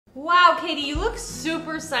Wow, Katie, you look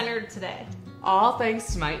super centered today. All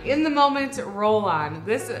thanks to my in-the-moment roll-on.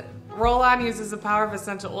 This roll-on uses the power of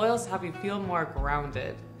essential oils to help you feel more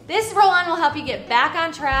grounded. This roll-on will help you get back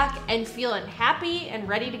on track and feeling happy and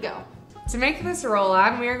ready to go. To make this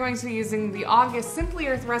roll-on, we are going to be using the August Simply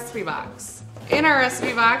Earth recipe box. In our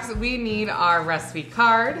recipe box, we need our recipe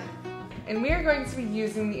card, and we are going to be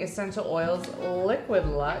using the essential oils Liquid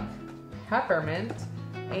Luck, Peppermint,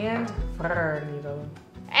 and Fir Needle.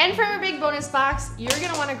 And from our big bonus box, you're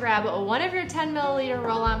gonna wanna grab one of your 10 milliliter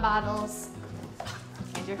roll-on bottles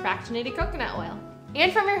and your fractionated coconut oil.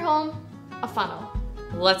 And from your home, a funnel.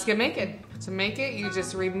 Let's get making. To make it, you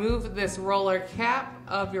just remove this roller cap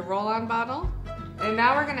of your roll-on bottle. And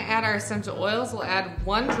now we're gonna add our essential oils. We'll add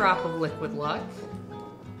 1 drop of Liquid Luck,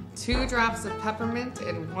 2 drops of peppermint,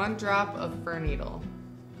 and 1 drop of fir needle.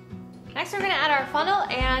 Next, we're gonna add our funnel,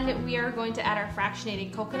 and we are going to add our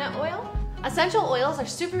fractionated coconut oil. Essential oils are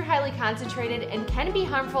super highly concentrated and can be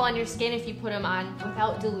harmful on your skin if you put them on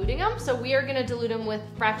without diluting them, so we are gonna dilute them with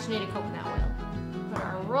fractionated coconut oil. Put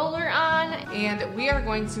our roller on. And we are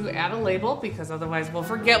going to add a label because otherwise we'll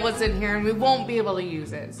forget what's in here and we won't be able to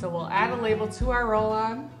use it. So we'll add a label to our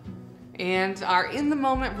roll-on. And our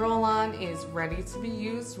in-the-moment roll-on is ready to be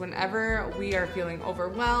used whenever we are feeling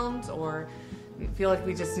overwhelmed or feel like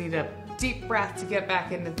we just need a deep breath to get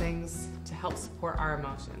back into things to help support our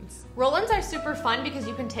emotions. Roll-ons are super fun because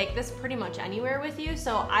you can take this pretty much anywhere with you,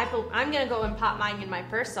 so I'm gonna go and pop mine in my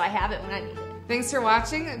purse so I have it when I need it. Thanks for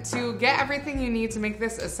watching. To get everything you need to make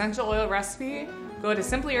this essential oil recipe, go to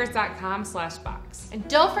simplyearth.com/box. And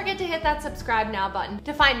don't forget to hit that subscribe now button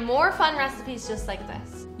to find more fun recipes just like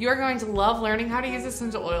this. You are going to love learning how to use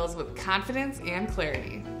essential oils with confidence and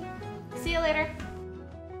clarity. See you later.